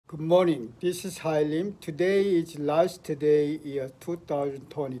Good morning. This is Hailim. Today is last day, year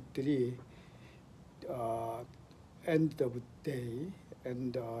 2023, uh, end of day,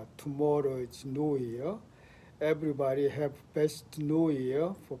 and tomorrow is New Year. Everybody have best New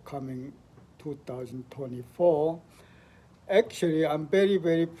Year for coming 2024. Actually, I'm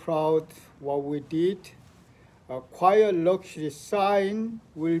very proud what we did. Quiet luxury sign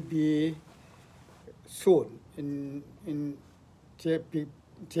will be soon in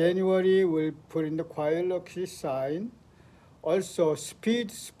January. We'll put in the quiet luxury sign. Also, speed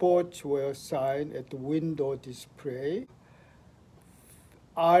sportswear sign at the window display.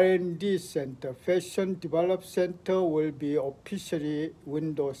 R&D Center, Fashion Develop Center will be officially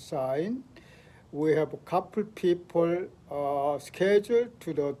window sign. We have a couple people scheduled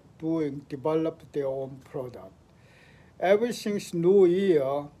to develop their own product. Everything's New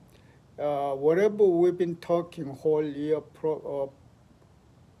Year. Whatever we've been talking whole year,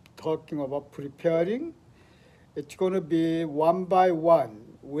 talking about preparing, it's going to be one by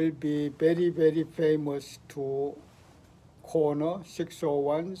one. Will be very famous to corner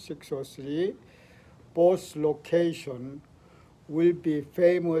 601, 603. Both location will be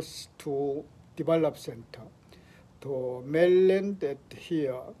famous to develop center. To Maryland at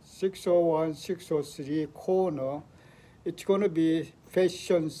here, 601, 603 corner, it's going to be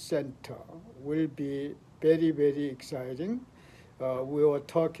fashion center. Will be very exciting. We were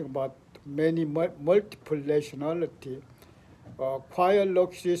talking about many multiple nationality. Quiet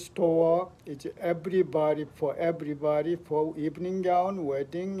luxury store is everybody for evening gown,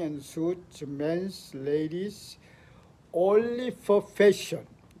 wedding and suits, men's, ladies, only for fashion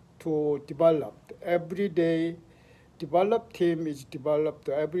to develop. Every day, develop team is developed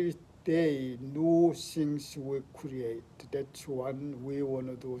every day, new things we create. That's one we want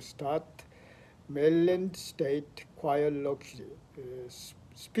to do. Start Maryland State Quiet Luxury.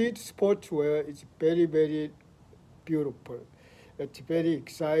 Speed sportswear is very beautiful. It's very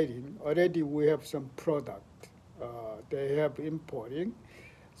exciting. Already we have some product. They have importing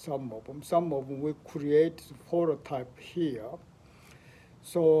some of them. Some of them we create prototype here.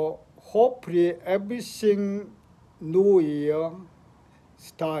 So hopefully everything New Year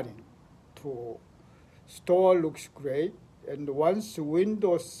starting to store looks great. And once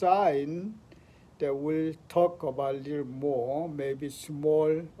window sign, that we'll talk about a little more, maybe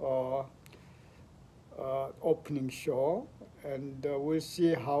small opening show, and we'll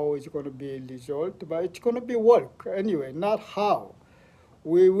see how it's going to be resolved. But it's going to be work anyway, not how.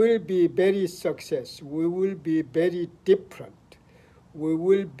 We will be very successful. We will be very different. We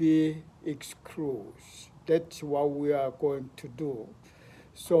will be exclusive. That's what we are going to do.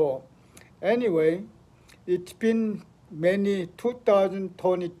 So anyway, it's been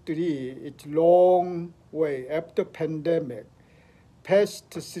 2023, it's long way after pandemic. Past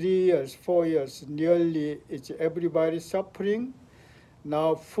 3 years, 4 years, nearly it's everybody suffering.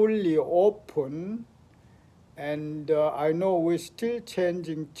 Now fully open, and I know we're still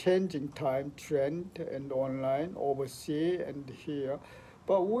changing time trend and online, overseas and here,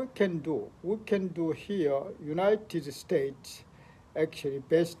 but we can do here. United States, actually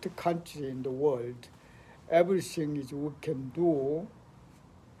best country in the world. Everything is we can do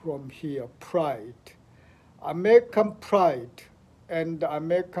from here. Pride, American pride, and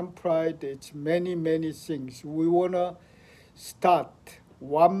American pride. It's many things. We wanna start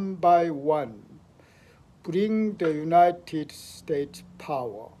one by one, bring the United States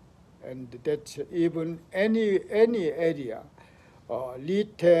power, and that's even any area.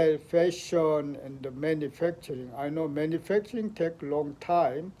 Retail, fashion, and the manufacturing. I know manufacturing take a long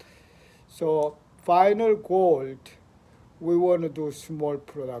time, so final goal, we want to do small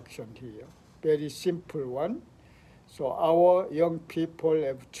production here, very simple one. So our young people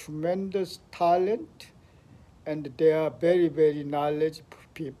have tremendous talent, and they are very knowledgeable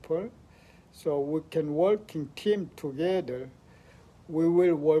people. So we can work in team together. We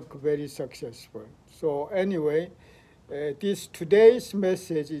will work very successful. So anyway, this today's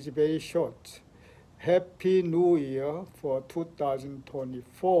message is very short. Happy New Year for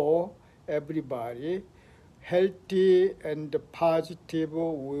 2024. Everybody healthy and positive.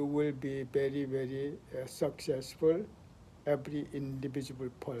 We will be very successful, every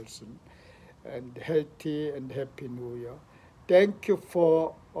individual person, and healthy and happy New Year. Thank you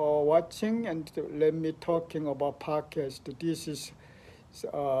for watching, and let me talking about podcast. This is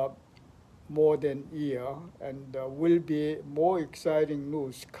more than a year, and will be more exciting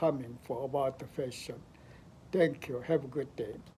news coming for about the fashion. Thank you. Have a good day.